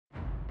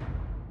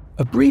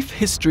A brief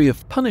history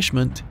of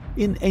punishment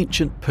in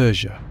ancient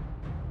Persia.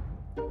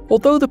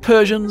 Although the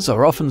Persians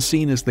are often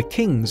seen as the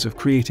kings of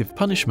creative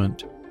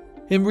punishment,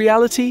 in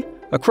reality,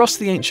 across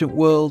the ancient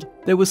world,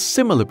 there was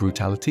similar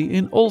brutality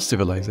in all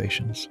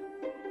civilizations.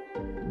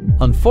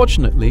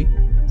 Unfortunately,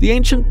 the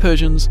ancient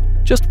Persians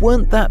just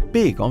weren't that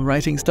big on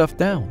writing stuff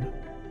down,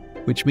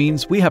 which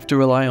means we have to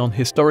rely on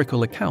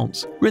historical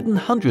accounts written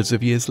hundreds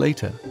of years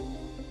later.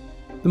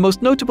 The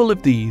most notable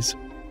of these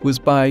was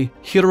by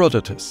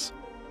Herodotus,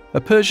 a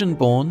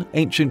Persian-born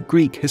ancient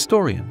Greek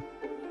historian.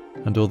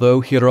 And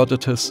although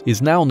Herodotus is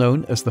now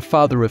known as the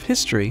father of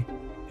history,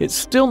 it's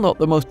still not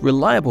the most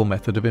reliable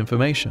method of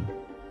information.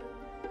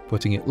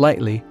 Putting it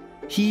lightly,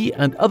 he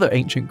and other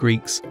ancient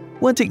Greeks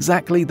weren't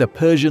exactly the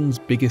Persians'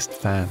 biggest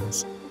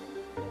fans.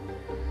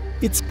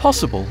 It's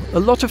possible a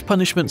lot of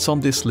punishments on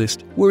this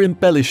list were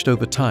embellished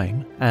over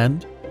time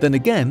and, then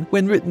again,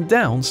 when written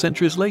down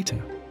centuries later.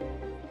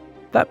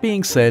 That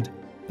being said,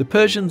 the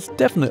Persians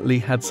definitely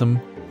had some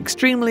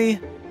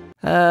extremely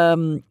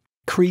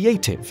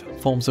creative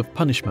forms of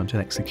punishment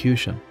and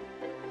execution.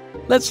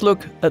 Let's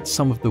look at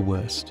some of the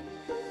worst.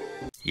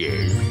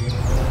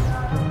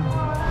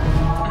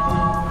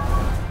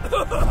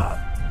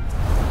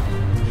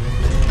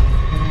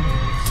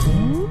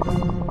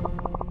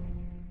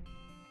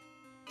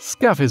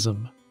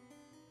 Scaphism.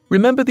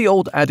 Remember the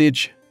old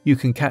adage, you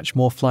can catch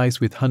more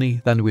flies with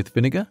honey than with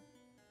vinegar?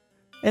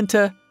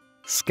 Enter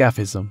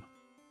Scaphism.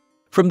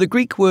 From the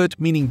Greek word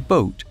meaning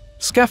boat,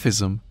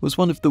 Scaphism was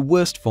one of the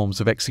worst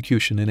forms of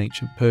execution in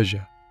ancient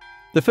Persia.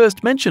 The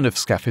first mention of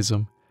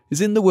Scaphism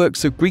is in the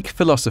works of Greek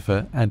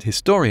philosopher and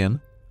historian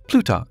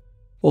Plutarch,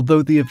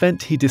 although the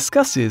event he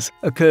discusses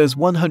occurs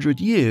 100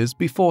 years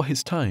before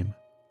his time.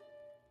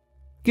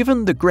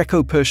 Given the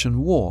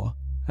Greco-Persian War,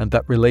 and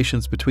that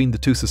relations between the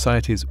two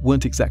societies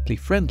weren't exactly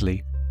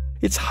friendly,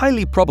 it's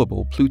highly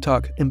probable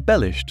Plutarch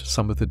embellished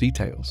some of the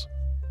details.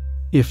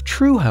 If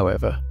true,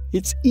 however,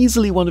 it's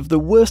easily one of the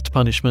worst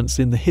punishments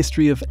in the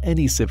history of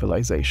any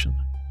civilization,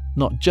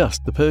 not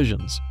just the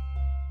Persians.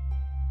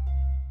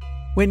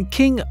 When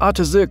King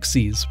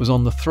Artaxerxes was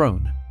on the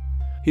throne,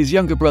 his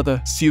younger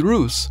brother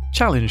Cyrus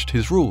challenged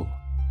his rule.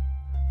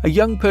 A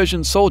young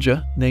Persian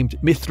soldier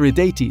named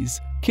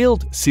Mithridates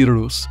killed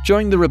Cyrus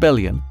during the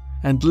rebellion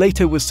and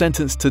later was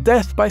sentenced to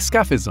death by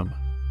Scaphism.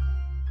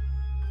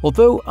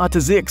 Although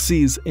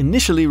Artaxerxes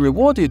initially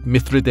rewarded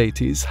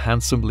Mithridates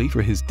handsomely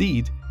for his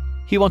deed,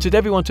 he wanted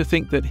everyone to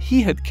think that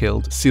he had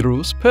killed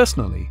Cyrus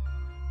personally.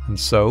 And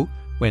so,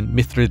 when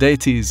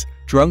Mithridates,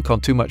 drunk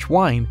on too much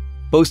wine,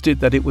 boasted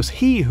that it was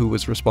he who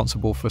was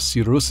responsible for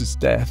Cyrus's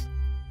death,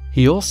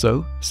 he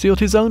also sealed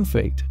his own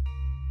fate.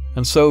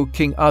 And so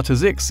King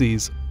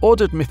Artaxerxes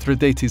ordered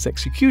Mithridates'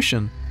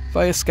 execution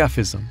via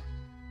Scaphism.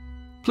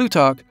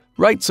 Plutarch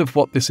writes of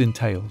what this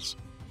entails.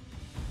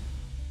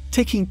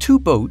 Taking two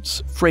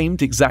boats,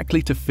 framed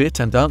exactly to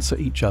fit and answer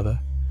each other,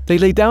 they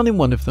lay down in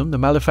one of them the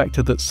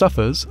malefactor that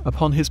suffers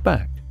upon his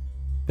back,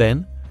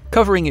 then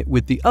covering it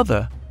with the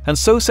other, and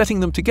so setting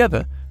them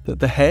together that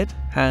the head,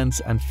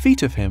 hands, and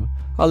feet of him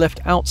are left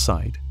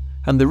outside,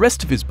 and the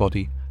rest of his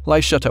body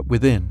lies shut up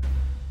within.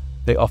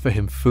 They offer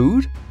him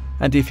food,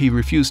 and if he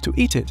refuses to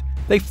eat it,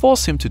 they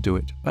force him to do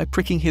it by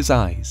pricking his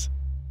eyes.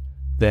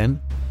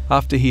 Then,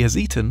 after he has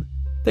eaten,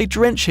 they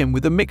drench him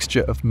with a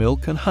mixture of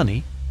milk and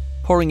honey,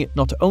 pouring it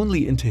not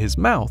only into his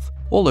mouth,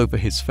 all over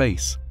his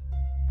face.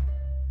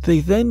 They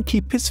then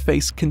keep his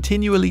face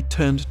continually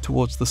turned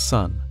towards the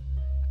sun,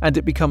 and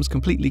it becomes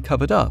completely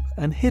covered up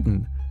and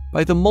hidden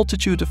by the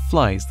multitude of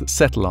flies that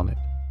settle on it.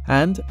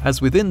 And,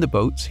 as within the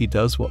boats he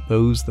does what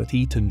those that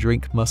eat and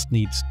drink must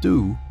needs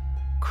do,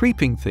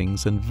 creeping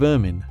things and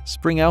vermin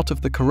spring out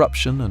of the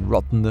corruption and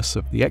rottenness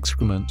of the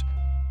excrement,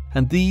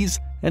 and these,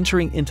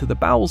 entering into the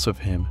bowels of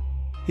him,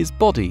 his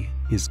body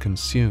is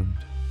consumed.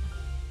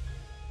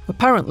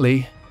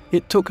 Apparently,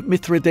 it took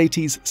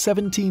Mithridates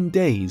 17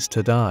 days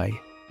to die,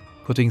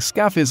 putting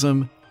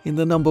Scaphism in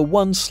the number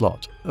 1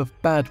 slot of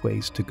bad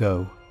ways to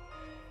go.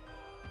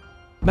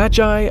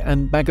 Magi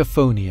and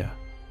Magophonia.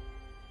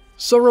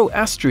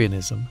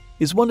 Zoroastrianism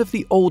is one of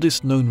the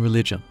oldest known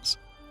religions,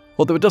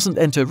 although it doesn't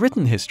enter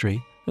written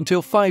history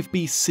until 5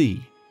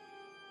 BC.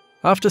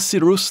 After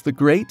Cyrus the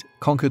Great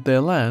conquered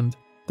their land,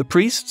 the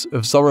priests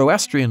of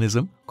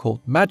Zoroastrianism,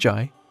 called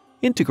Magi,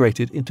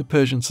 integrated into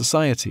Persian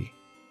society.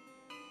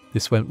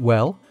 This went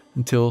well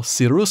until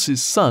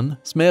Cyrus's son,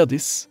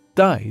 Smerdis,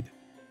 died.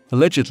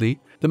 Allegedly,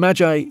 the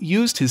Magi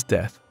used his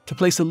death to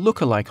place a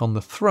lookalike on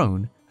the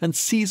throne and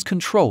seize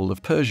control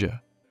of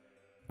Persia.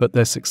 But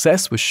their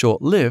success was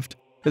short-lived,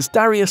 as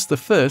Darius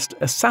I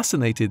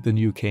assassinated the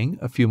new king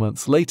a few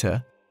months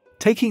later,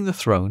 taking the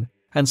throne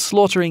and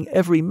slaughtering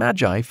every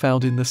Magi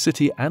found in the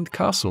city and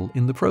castle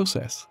in the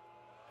process.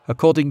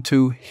 According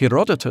to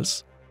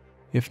Herodotus,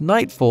 if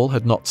nightfall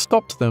had not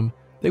stopped them,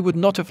 they would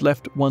not have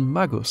left one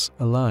Magus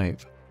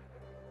alive.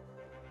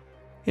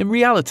 In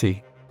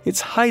reality, it's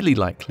highly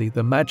likely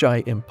the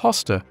Magi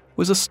impostor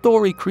was a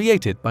story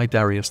created by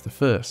Darius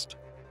I.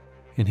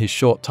 In his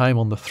short time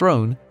on the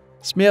throne,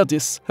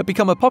 Smerdis had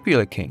become a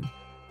popular king,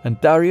 and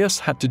Darius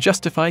had to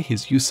justify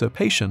his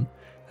usurpation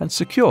and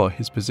secure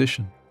his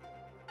position.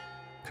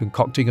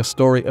 Concocting a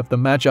story of the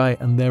Magi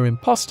and their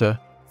impostor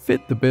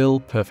fit the bill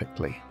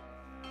perfectly.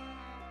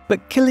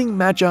 But killing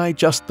Magi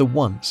just the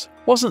once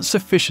wasn't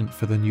sufficient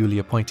for the newly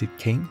appointed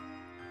king.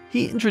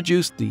 He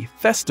introduced the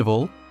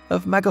festival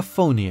of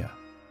Magophonia,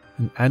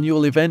 an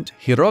annual event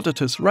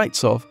Herodotus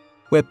writes of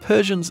where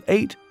Persians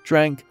ate,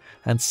 drank,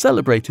 and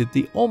celebrated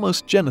the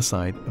almost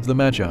genocide of the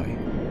Magi.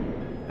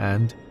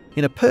 And,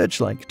 in a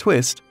purge-like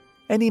twist,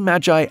 any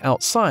Magi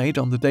outside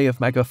on the day of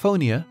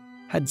Magophonia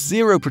had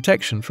zero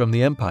protection from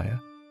the empire,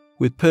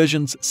 with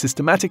Persians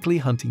systematically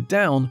hunting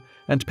down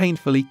and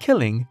painfully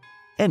killing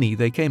any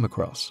they came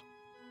across.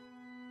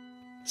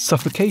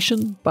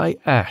 Suffocation by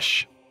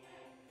ash.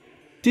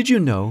 Did you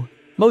know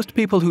most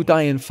people who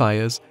die in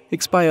fires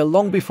expire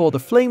long before the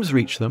flames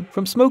reach them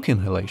from smoke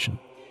inhalation?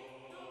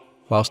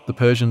 Whilst the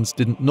Persians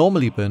didn't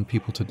normally burn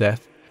people to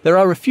death, there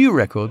are a few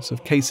records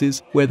of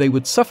cases where they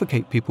would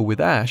suffocate people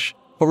with ash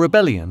for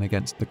rebellion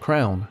against the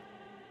crown.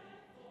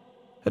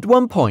 At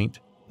one point,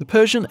 the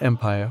Persian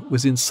Empire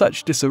was in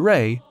such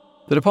disarray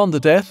that upon the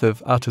death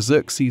of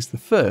Artaxerxes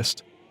I,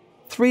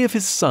 3 of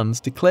his sons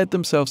declared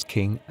themselves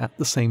king at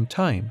the same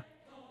time: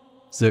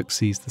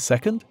 Xerxes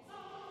II,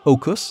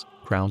 Ochus,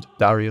 crowned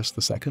Darius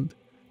II,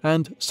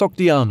 and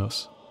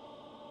Sogdianus.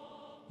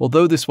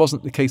 Although this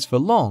wasn't the case for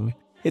long,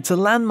 it's a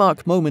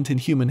landmark moment in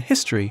human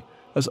history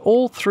as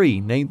all 3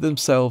 named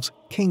themselves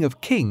King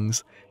of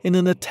Kings in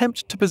an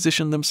attempt to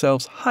position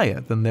themselves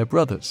higher than their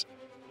brothers.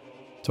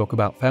 Talk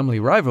about family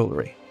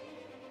rivalry.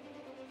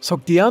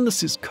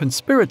 Sogdianus'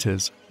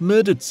 conspirators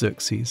murdered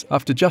Xerxes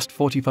after just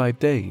 45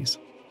 days,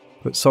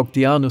 but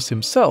Sogdianus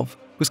himself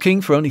was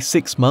king for only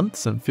 6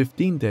 months and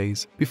 15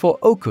 days before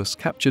Ochus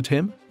captured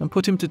him and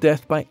put him to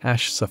death by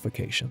ash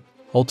suffocation,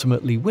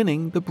 ultimately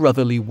winning the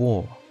brotherly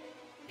war.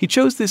 He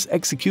chose this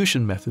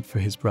execution method for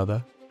his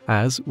brother,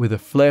 as, with a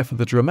flair for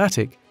the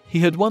dramatic, he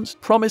had once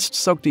promised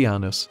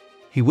Sogdianus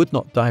he would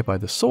not die by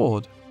the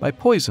sword, by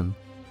poison,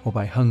 or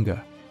by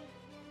hunger.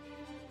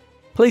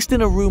 Placed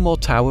in a room or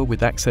tower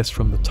with access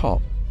from the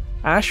top,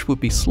 ash would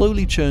be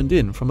slowly churned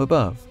in from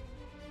above.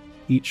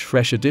 Each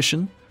fresh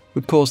addition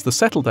would cause the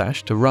settled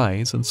ash to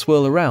rise and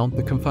swirl around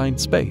the confined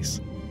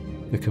space.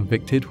 The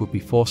convicted would be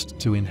forced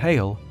to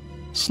inhale,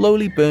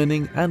 slowly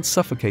burning and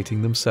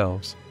suffocating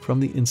themselves from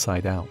the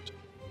inside out.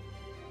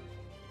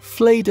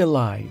 Flayed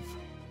alive.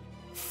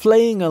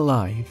 Flaying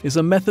alive is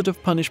a method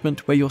of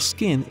punishment where your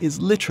skin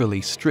is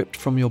literally stripped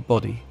from your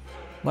body,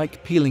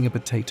 like peeling a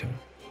potato.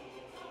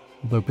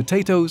 Although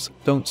potatoes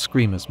don't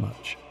scream as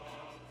much.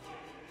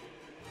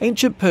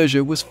 Ancient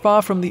Persia was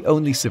far from the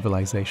only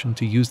civilization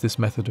to use this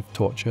method of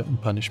torture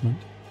and punishment.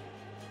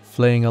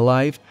 Flaying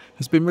alive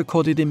has been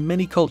recorded in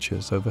many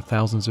cultures over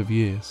thousands of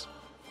years.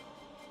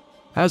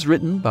 As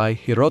written by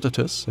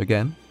Herodotus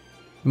again,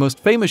 the most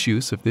famous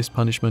use of this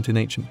punishment in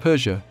ancient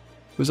Persia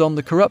was on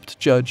the corrupt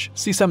judge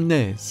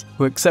Sisamnes,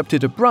 who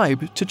accepted a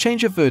bribe to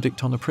change a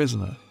verdict on a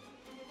prisoner.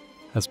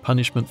 As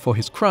punishment for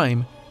his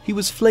crime, he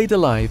was flayed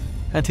alive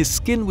and his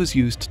skin was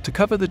used to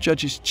cover the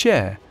judge's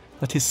chair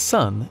that his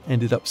son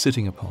ended up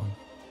sitting upon.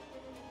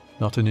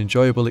 Not an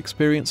enjoyable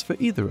experience for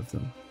either of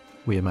them,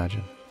 we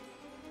imagine.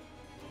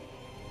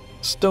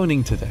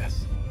 Stoning to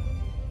death.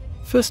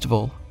 First of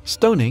all,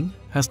 stoning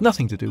has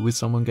nothing to do with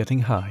someone getting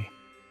high.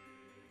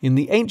 In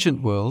the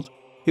ancient world,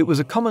 it was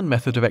a common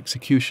method of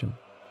execution,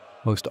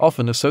 most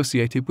often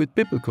associated with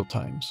biblical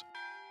times.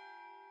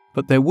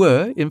 But there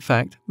were, in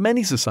fact,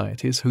 many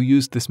societies who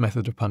used this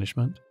method of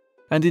punishment,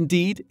 and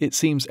indeed it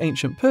seems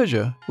ancient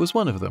Persia was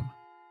one of them.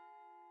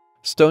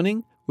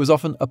 Stoning was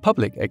often a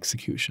public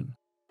execution,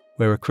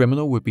 where a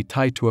criminal would be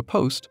tied to a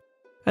post,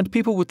 and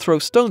people would throw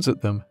stones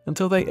at them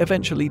until they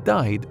eventually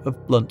died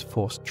of blunt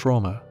force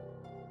trauma.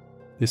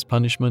 This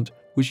punishment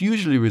was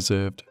usually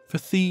reserved for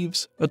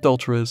thieves,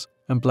 adulterers,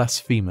 and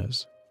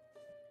blasphemers.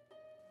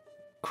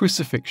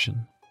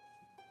 Crucifixion.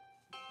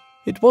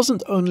 It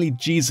wasn't only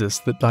Jesus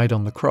that died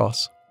on the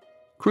cross.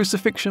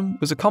 Crucifixion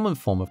was a common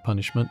form of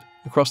punishment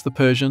across the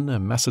Persian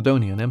and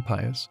Macedonian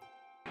empires.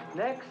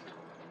 Next.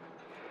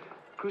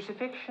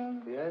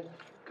 Crucifixion. Yes,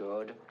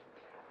 good.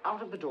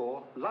 Out of the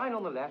door, line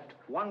on the left,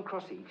 1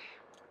 cross each.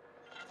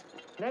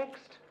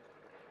 Next.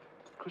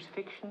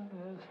 Crucifixion.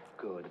 Yes,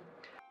 good.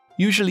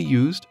 Usually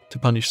used to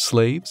punish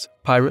slaves,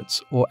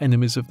 pirates, or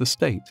enemies of the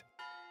state.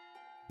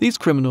 These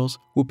criminals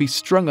would be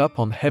strung up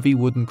on heavy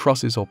wooden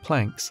crosses or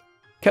planks,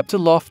 kept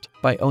aloft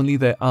by only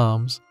their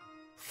arms,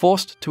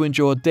 forced to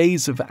endure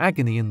days of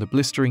agony in the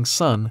blistering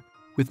sun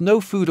with no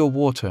food or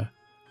water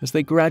as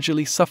they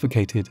gradually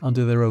suffocated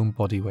under their own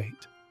body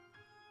weight.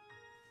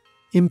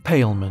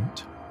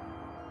 Impalement.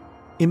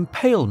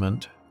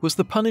 Impalement was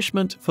the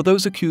punishment for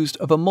those accused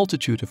of a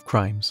multitude of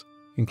crimes,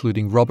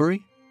 including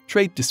robbery,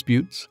 trade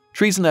disputes,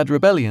 treason ad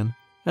rebellion,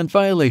 and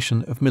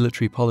violation of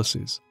military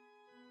policies.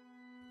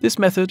 This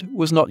method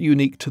was not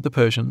unique to the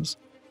Persians.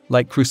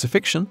 Like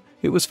crucifixion,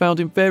 it was found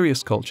in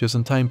various cultures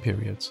and time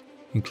periods,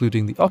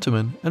 including the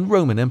Ottoman and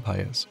Roman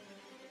empires.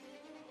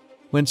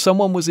 When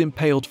someone was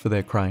impaled for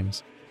their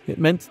crimes, it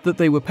meant that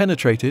they were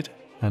penetrated,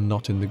 and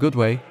not in the good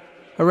way,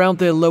 around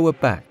their lower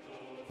back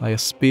by a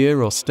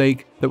spear or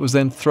stake that was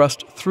then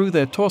thrust through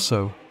their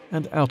torso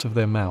and out of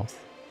their mouth.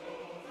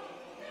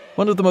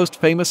 One of the most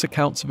famous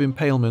accounts of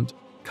impalement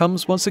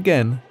comes once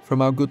again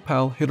from our good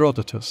pal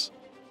Herodotus,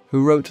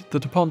 who wrote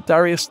that upon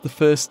Darius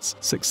I's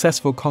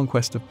successful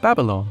conquest of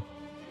Babylon,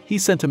 he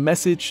sent a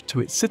message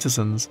to its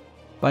citizens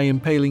by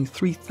impaling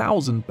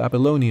 3,000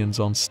 Babylonians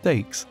on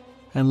stakes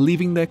and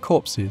leaving their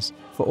corpses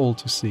for all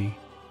to see.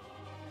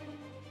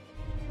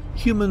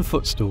 Human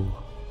footstool.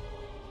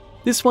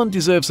 This one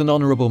deserves an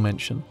honourable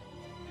mention.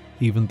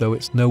 Even though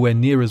it's nowhere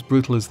near as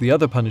brutal as the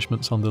other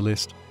punishments on the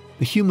list,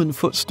 the human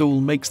footstool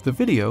makes the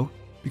video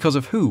because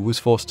of who was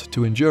forced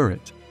to endure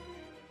it.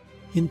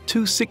 In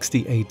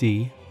 260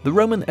 AD, the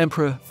Roman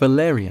Emperor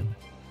Valerian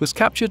was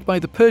captured by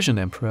the Persian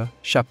Emperor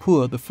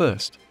Shapur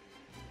I,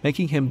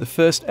 making him the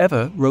first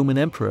ever Roman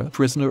Emperor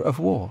prisoner of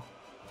war.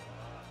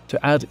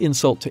 To add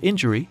insult to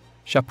injury,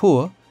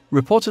 Shapur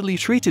reportedly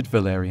treated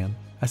Valerian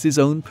as his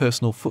own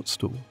personal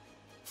footstool,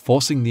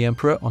 forcing the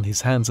emperor on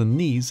his hands and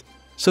knees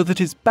so that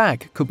his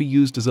back could be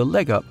used as a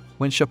leg up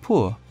when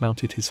Shapur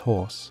mounted his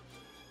horse.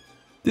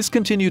 This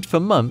continued for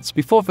months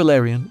before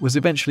Valerian was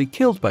eventually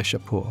killed by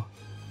Shapur,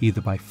 either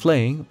by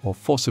flaying or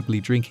forcibly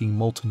drinking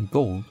molten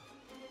gold.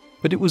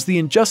 But it was the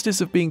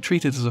injustice of being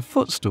treated as a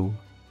footstool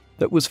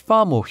that was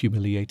far more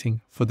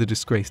humiliating for the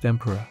disgraced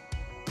emperor.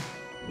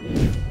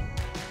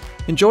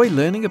 Enjoy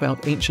learning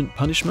about ancient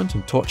punishment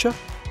and torture?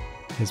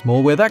 Here's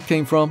more where that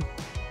came from.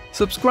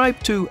 Subscribe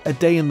to A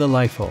Day in the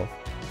Life of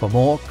for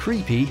more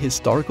creepy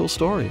historical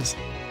stories.